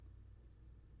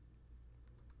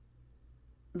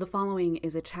The following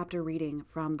is a chapter reading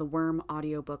from the Worm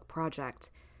audiobook project.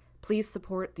 Please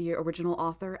support the original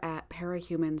author at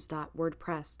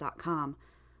parahumans.wordpress.com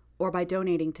or by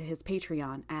donating to his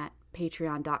Patreon at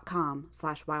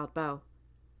patreon.com/wildbow.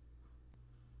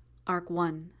 Arc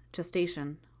 1,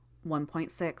 Gestation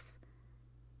 1.6.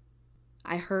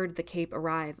 I heard the Cape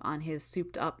arrive on his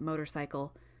souped-up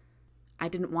motorcycle. I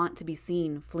didn't want to be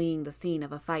seen fleeing the scene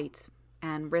of a fight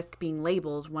and risk being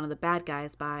labeled one of the bad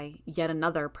guys by yet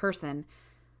another person,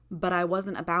 but I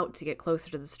wasn't about to get closer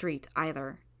to the street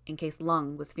either, in case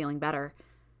Lung was feeling better.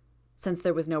 Since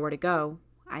there was nowhere to go,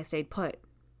 I stayed put.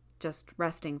 Just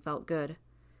resting felt good.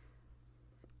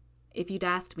 If you'd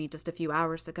asked me just a few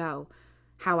hours ago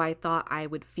how I thought I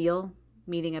would feel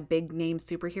meeting a big-name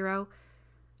superhero,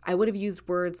 I would have used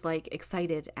words like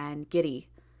excited and giddy.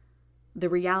 The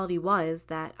reality was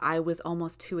that I was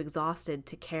almost too exhausted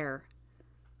to care.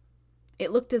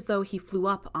 It looked as though he flew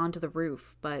up onto the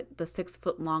roof, but the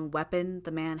 6-foot-long weapon the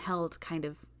man held kind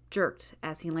of jerked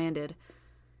as he landed.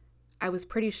 I was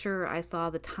pretty sure I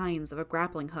saw the tines of a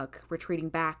grappling hook retreating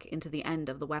back into the end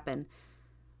of the weapon.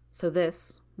 So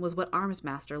this was what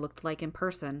Armsmaster looked like in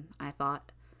person, I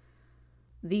thought.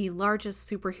 The largest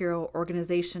superhero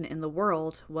organization in the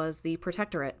world was the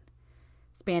Protectorate,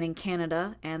 spanning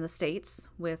Canada and the States,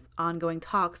 with ongoing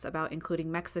talks about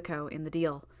including Mexico in the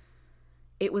deal.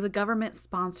 It was a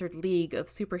government-sponsored league of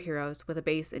superheroes with a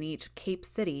base in each Cape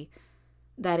City.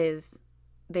 That is,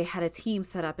 they had a team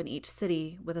set up in each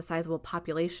city with a sizable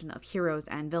population of heroes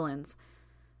and villains.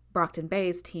 Brockton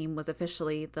Bay's team was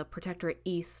officially the Protectorate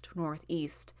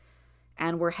East-Northeast,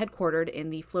 and were headquartered in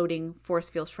the floating force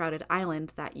field-shrouded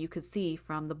island that you could see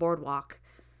from the boardwalk.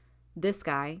 This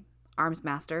guy,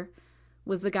 Armsmaster,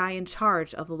 was the guy in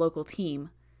charge of the local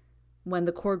team. When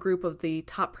the core group of the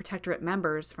top Protectorate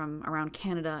members from around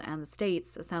Canada and the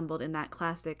States assembled in that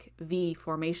classic V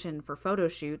formation for photo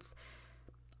shoots,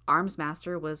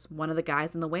 Armsmaster was one of the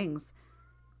guys in the wings.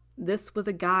 This was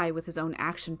a guy with his own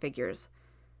action figures.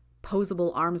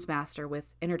 Posable Armsmaster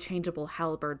with interchangeable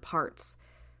halberd parts.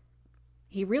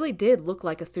 He really did look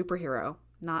like a superhero,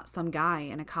 not some guy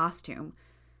in a costume.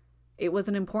 It was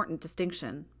an important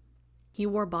distinction. He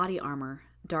wore body armor,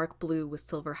 dark blue with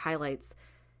silver highlights,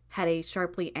 had a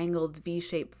sharply angled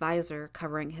V-shaped visor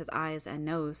covering his eyes and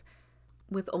nose.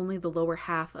 With only the lower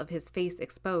half of his face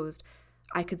exposed,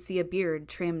 I could see a beard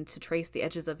trimmed to trace the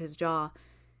edges of his jaw.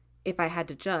 If I had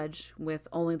to judge, with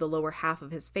only the lower half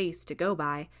of his face to go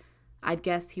by, I'd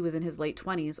guess he was in his late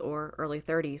 20s or early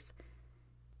 30s.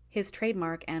 His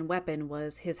trademark and weapon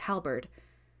was his halberd,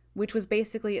 which was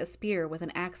basically a spear with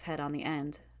an axe head on the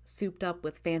end, souped up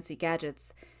with fancy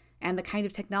gadgets, and the kind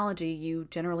of technology you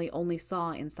generally only saw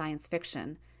in science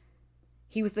fiction.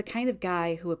 He was the kind of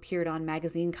guy who appeared on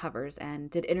magazine covers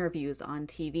and did interviews on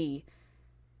TV.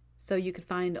 So you could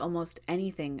find almost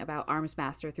anything about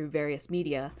Armsmaster through various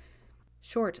media,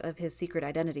 short of his secret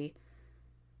identity.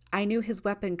 I knew his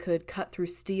weapon could cut through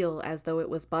steel as though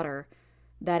it was butter,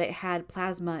 that it had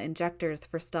plasma injectors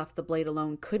for stuff the blade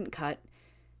alone couldn't cut,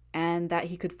 and that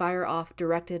he could fire off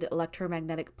directed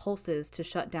electromagnetic pulses to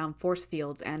shut down force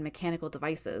fields and mechanical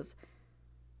devices.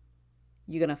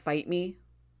 "You gonna fight me?"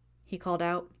 he called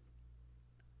out.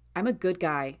 "I'm a good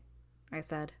guy," I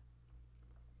said.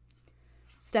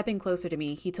 Stepping closer to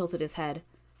me, he tilted his head.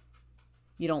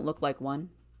 "You don't look like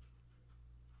one."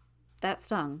 That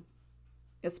stung,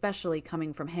 especially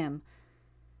coming from him.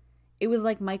 It was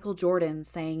like Michael Jordan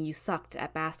saying you sucked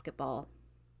at basketball.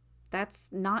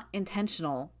 "That's not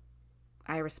intentional,"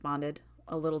 I responded,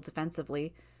 a little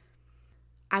defensively.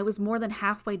 I was more than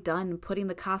halfway done putting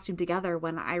the costume together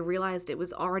when I realized it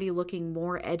was already looking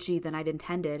more edgy than I'd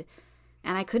intended,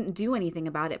 and I couldn't do anything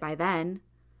about it by then.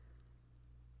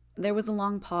 There was a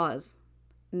long pause.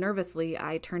 Nervously,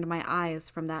 I turned my eyes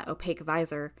from that opaque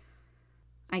visor.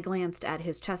 I glanced at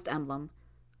his chest emblem,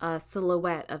 a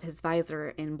silhouette of his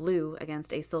visor in blue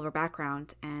against a silver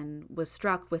background, and was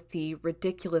struck with the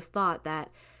ridiculous thought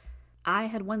that I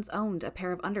had once owned a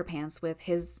pair of underpants with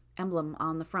his emblem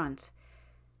on the front.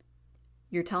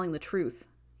 "You're telling the truth,"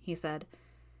 he said.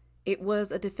 It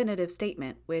was a definitive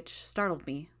statement, which startled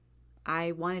me.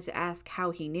 I wanted to ask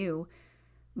how he knew,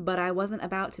 but I wasn't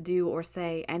about to do or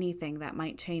say anything that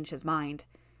might change his mind.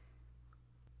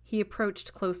 He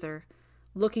approached closer,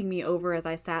 looking me over as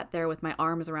I sat there with my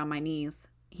arms around my knees.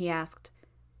 He asked,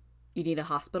 "You need a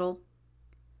hospital?"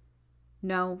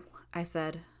 "No," I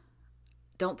said.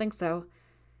 "Don't think so.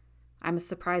 I'm as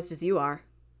surprised as you are."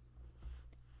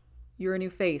 "You're a new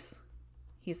face,"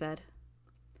 he said.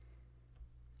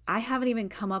 "I haven't even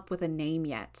come up with a name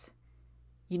yet.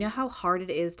 You know how hard it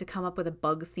is to come up with a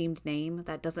bug-themed name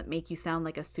that doesn't make you sound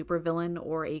like a supervillain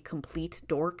or a complete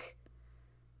dork?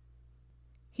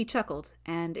 He chuckled,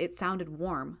 and it sounded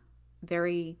warm,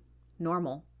 very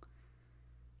normal.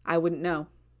 I wouldn't know.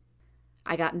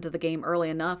 I got into the game early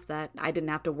enough that I didn't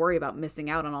have to worry about missing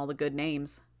out on all the good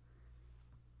names.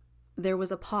 There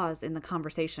was a pause in the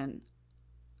conversation.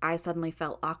 I suddenly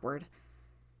felt awkward.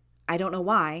 I don't know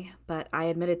why, but I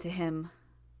admitted to him,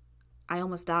 I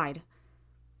almost died.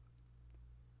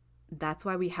 That's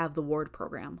why we have the ward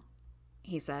program,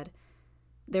 he said.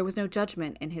 There was no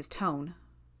judgment in his tone,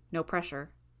 no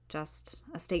pressure, just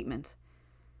a statement.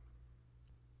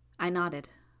 I nodded,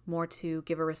 more to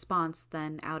give a response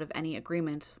than out of any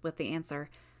agreement with the answer.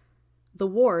 The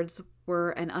wards were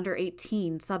an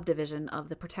under-18 subdivision of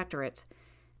the Protectorate,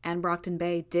 and Brockton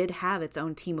Bay did have its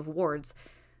own team of wards,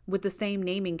 with the same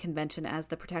naming convention as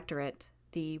the Protectorate,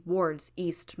 the wards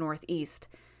East-Northeast.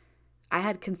 I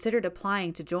had considered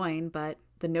applying to join, but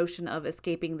the notion of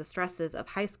escaping the stresses of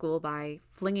high school by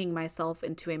flinging myself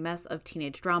into a mess of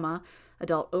teenage drama,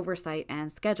 adult oversight,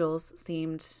 and schedules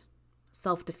seemed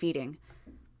self-defeating.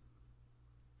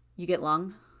 You get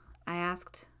lung? I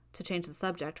asked, to change the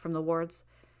subject from the wards.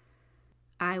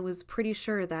 I was pretty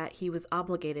sure that he was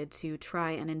obligated to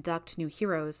try and induct new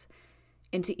heroes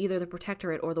into either the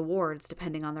Protectorate or the wards,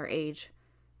 depending on their age,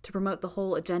 to promote the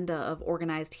whole agenda of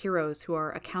organized heroes who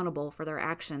are accountable for their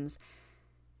actions,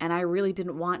 and I really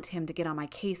didn't want him to get on my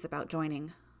case about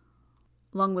joining.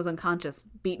 Lung was unconscious,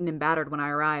 beaten and battered when I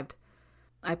arrived.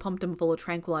 I pumped him full of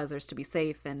tranquilizers to be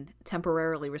safe and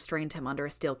temporarily restrained him under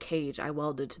a steel cage I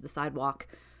welded to the sidewalk.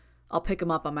 I'll pick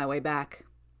him up on my way back.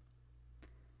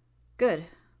 Good,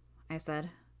 I said.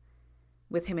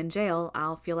 With him in jail,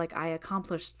 I'll feel like I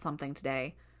accomplished something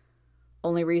today.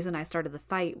 Only reason I started the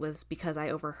fight was because I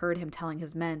overheard him telling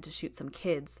his men to shoot some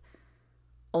kids.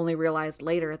 Only realized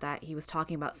later that he was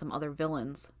talking about some other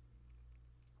villains.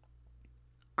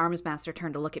 Armsmaster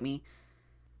turned to look at me.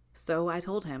 So I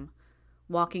told him,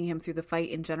 walking him through the fight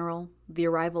in general, the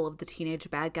arrival of the teenage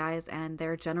bad guys, and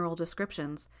their general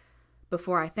descriptions.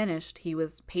 Before I finished, he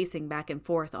was pacing back and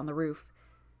forth on the roof.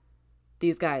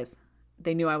 These guys,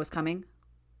 they knew I was coming?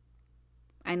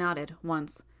 I nodded,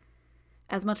 once.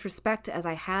 As much respect as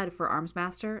I had for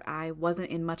Armsmaster, I wasn't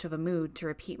in much of a mood to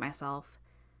repeat myself.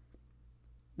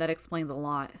 That explains a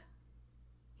lot,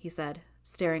 he said,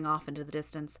 staring off into the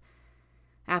distance.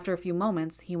 After a few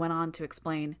moments, he went on to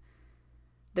explain.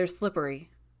 They're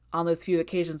slippery. On those few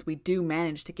occasions we do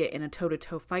manage to get in a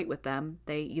toe-to-toe fight with them,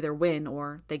 they either win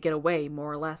or they get away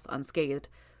more or less unscathed.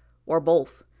 Or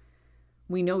both.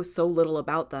 We know so little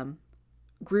about them.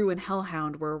 Gru and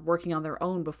Hellhound were working on their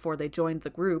own before they joined the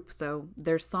group, so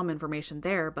there's some information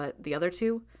there, but the other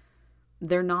two?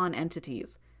 They're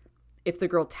non-entities. If the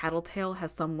girl Tattletale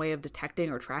has some way of detecting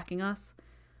or tracking us,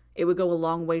 it would go a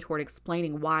long way toward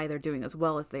explaining why they're doing as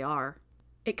well as they are.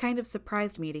 It kind of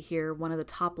surprised me to hear one of the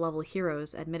top-level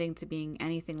heroes admitting to being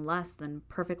anything less than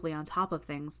perfectly on top of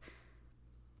things.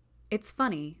 It's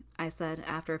funny, I said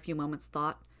after a few moments'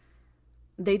 thought.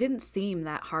 They didn't seem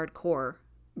that hardcore.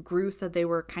 Gru said they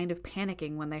were kind of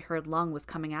panicking when they heard Lung was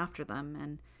coming after them,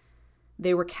 and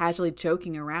they were casually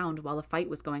joking around while the fight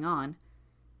was going on.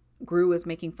 Gru was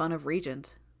making fun of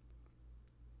Regent.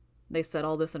 They said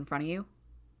all this in front of you?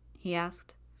 He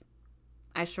asked.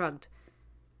 I shrugged.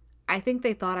 I think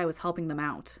they thought I was helping them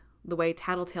out. The way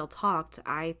Tattletale talked,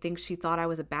 I think she thought I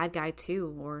was a bad guy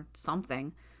too, or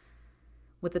something.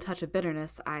 With a touch of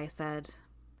bitterness, I said,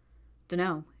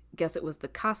 Dunno, guess it was the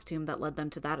costume that led them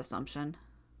to that assumption.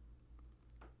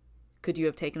 Could you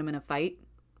have taken him in a fight?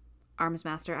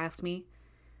 Armsmaster asked me.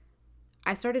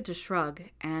 I started to shrug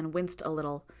and winced a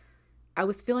little. I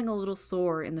was feeling a little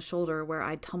sore in the shoulder where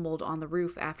I'd tumbled on the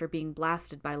roof after being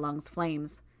blasted by Lung's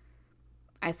flames.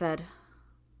 I said,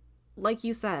 Like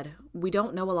you said, we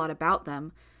don't know a lot about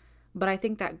them, but I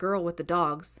think that girl with the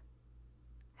dogs...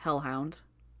 Hellhound,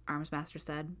 Armsmaster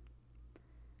said.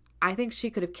 I think she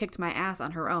could have kicked my ass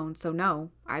on her own, so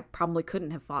no, I probably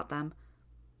couldn't have fought them.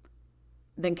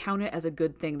 Then count it as a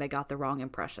good thing they got the wrong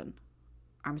impression,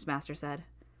 Armsmaster said.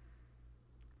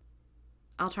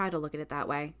 I'll try to look at it that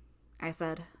way, I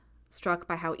said, struck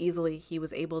by how easily he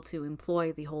was able to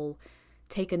employ the whole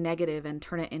take a negative and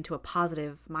turn it into a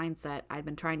positive mindset I'd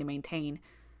been trying to maintain.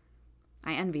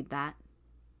 I envied that.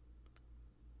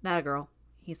 That a girl,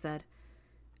 he said.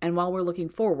 And while we're looking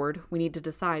forward, we need to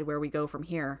decide where we go from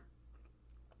here.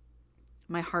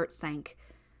 My heart sank.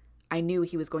 I knew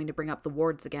he was going to bring up the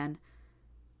wards again.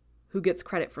 Who gets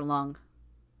credit for Lung?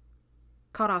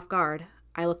 Caught off guard,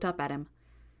 I looked up at him.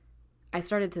 I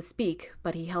started to speak,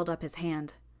 but he held up his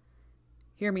hand.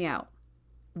 Hear me out.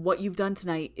 What you've done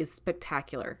tonight is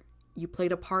spectacular. You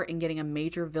played a part in getting a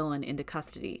major villain into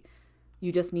custody.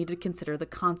 You just need to consider the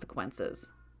consequences.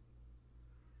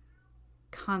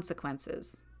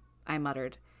 Consequences, I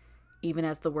muttered, even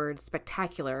as the word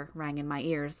spectacular rang in my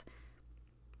ears.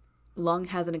 Lung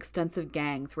has an extensive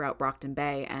gang throughout Brockton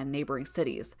Bay and neighboring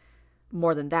cities.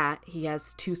 More than that, he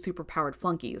has 2 superpowered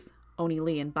flunkies, Oni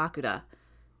Lee and Bakuda.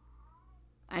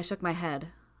 I shook my head.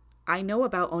 I know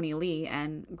about Oni Lee,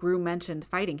 and Gru mentioned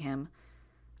fighting him.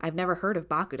 I've never heard of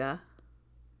Bakuda.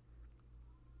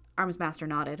 Armsmaster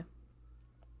nodded.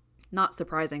 Not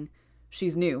surprising.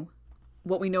 She's new.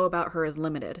 What we know about her is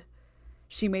limited.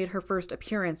 She made her first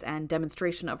appearance and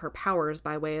demonstration of her powers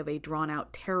by way of a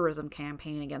drawn-out terrorism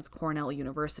campaign against Cornell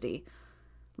University.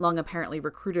 Lung apparently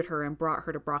recruited her and brought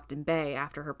her to Brockton Bay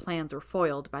after her plans were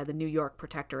foiled by the New York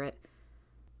Protectorate.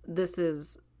 This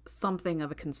is something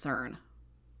of a concern.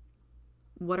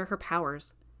 What are her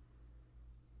powers?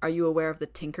 Are you aware of the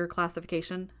Tinker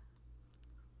classification?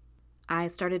 I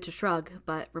started to shrug,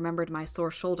 but remembered my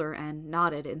sore shoulder and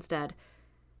nodded instead.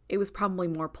 It was probably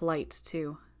more polite,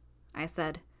 too. I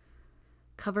said,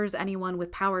 covers anyone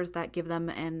with powers that give them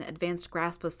an advanced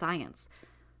grasp of science,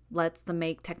 lets them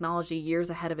make technology years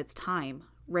ahead of its time,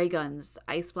 ray guns,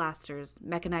 ice blasters,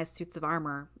 mechanized suits of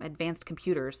armor, advanced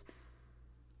computers.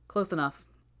 Close enough,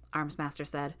 Armsmaster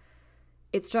said.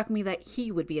 It struck me that he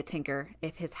would be a tinker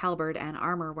if his halberd and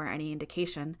armor were any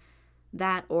indication.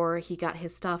 That or he got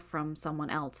his stuff from someone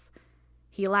else.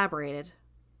 He elaborated.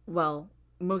 Well,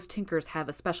 most tinkers have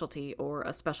a specialty or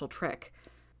a special trick.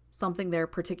 Something they're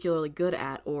particularly good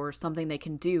at or something they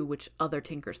can do which other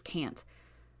tinkers can't.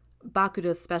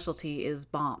 Bakuda's specialty is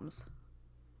bombs.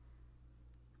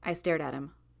 I stared at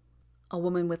him. A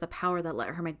woman with a power that let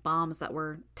her make bombs that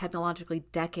were technologically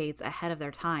decades ahead of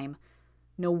their time.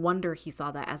 No wonder he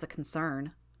saw that as a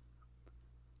concern.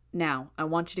 Now, I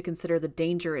want you to consider the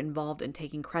danger involved in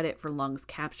taking credit for Lung's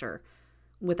capture.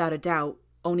 Without a doubt,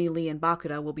 Oni Lee and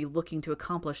Bakuda will be looking to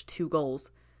accomplish 2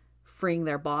 goals, freeing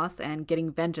their boss and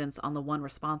getting vengeance on the one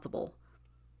responsible.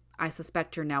 I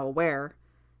suspect you're now aware,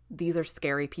 these are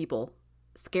scary people,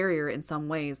 scarier in some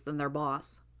ways than their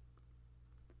boss.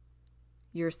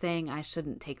 You're saying I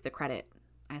shouldn't take the credit,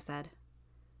 I said.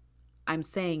 I'm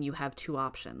saying you have 2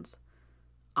 options.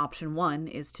 Option 1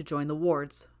 is to join the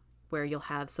wards, where you'll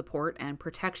have support and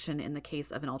protection in the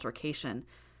case of an altercation.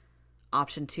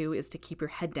 Option 2 is to keep your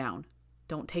head down.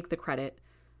 Don't take the credit.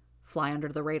 Fly under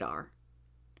the radar.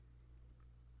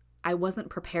 I wasn't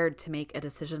prepared to make a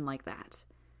decision like that.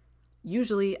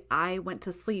 Usually, I went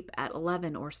to sleep at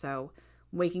 11 or so,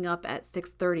 waking up at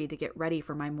 6:30 to get ready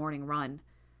for my morning run.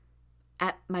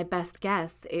 At my best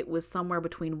guess, it was somewhere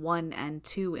between 1 and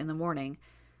 2 in the morning.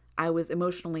 I was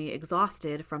emotionally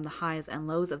exhausted from the highs and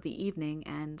lows of the evening,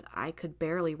 and I could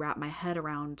barely wrap my head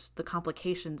around the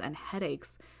complications and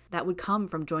headaches that would come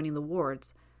from joining the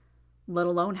wards, let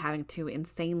alone having 2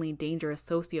 insanely dangerous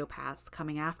sociopaths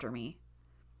coming after me.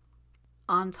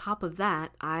 On top of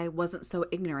that, I wasn't so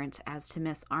ignorant as to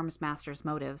miss Armsmaster's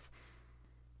motives.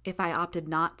 If I opted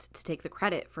not to take the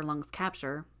credit for Lung's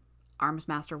capture,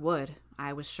 Armsmaster would,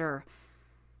 I was sure.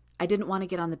 I didn't want to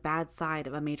get on the bad side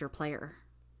of a major player.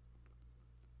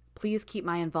 Please keep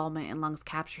my involvement in Lung's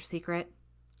capture secret,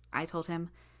 I told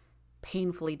him,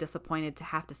 painfully disappointed to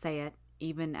have to say it,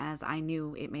 even as I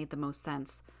knew it made the most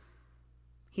sense.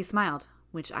 He smiled,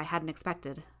 which I hadn't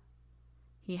expected.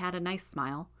 He had a nice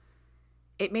smile.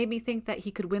 It made me think that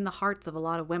he could win the hearts of a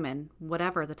lot of women,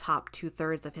 whatever the top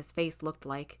 2/3 of his face looked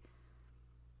like.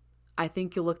 I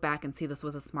think you'll look back and see this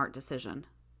was a smart decision,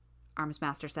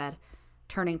 Armsmaster said,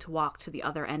 turning to walk to the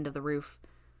other end of the roof.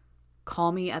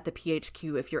 Call me at the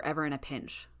PHQ if you're ever in a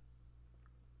pinch.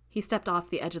 He stepped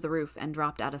off the edge of the roof and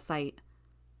dropped out of sight.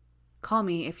 Call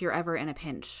me if you're ever in a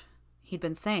pinch. He'd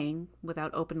been saying,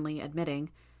 without openly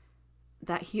admitting,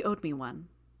 that he owed me one.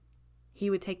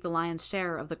 He would take the lion's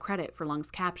share of the credit for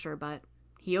Lung's capture, but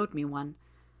he owed me one.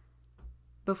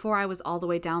 Before I was all the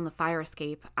way down the fire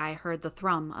escape, I heard the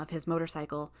thrum of his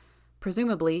motorcycle,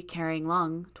 presumably carrying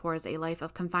Lung towards a life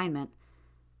of confinement.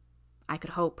 I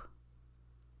could hope.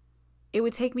 It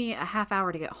would take me a half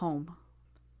hour to get home.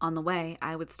 On the way,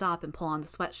 I would stop and pull on the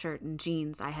sweatshirt and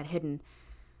jeans I had hidden.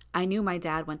 I knew my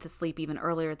dad went to sleep even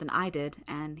earlier than I did,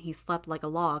 and he slept like a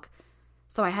log,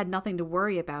 so I had nothing to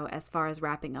worry about as far as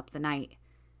wrapping up the night.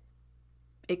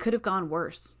 It could have gone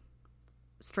worse.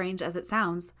 Strange as it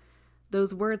sounds,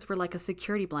 those words were like a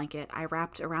security blanket I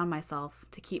wrapped around myself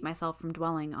to keep myself from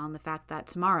dwelling on the fact that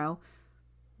tomorrow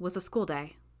was a school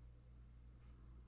day.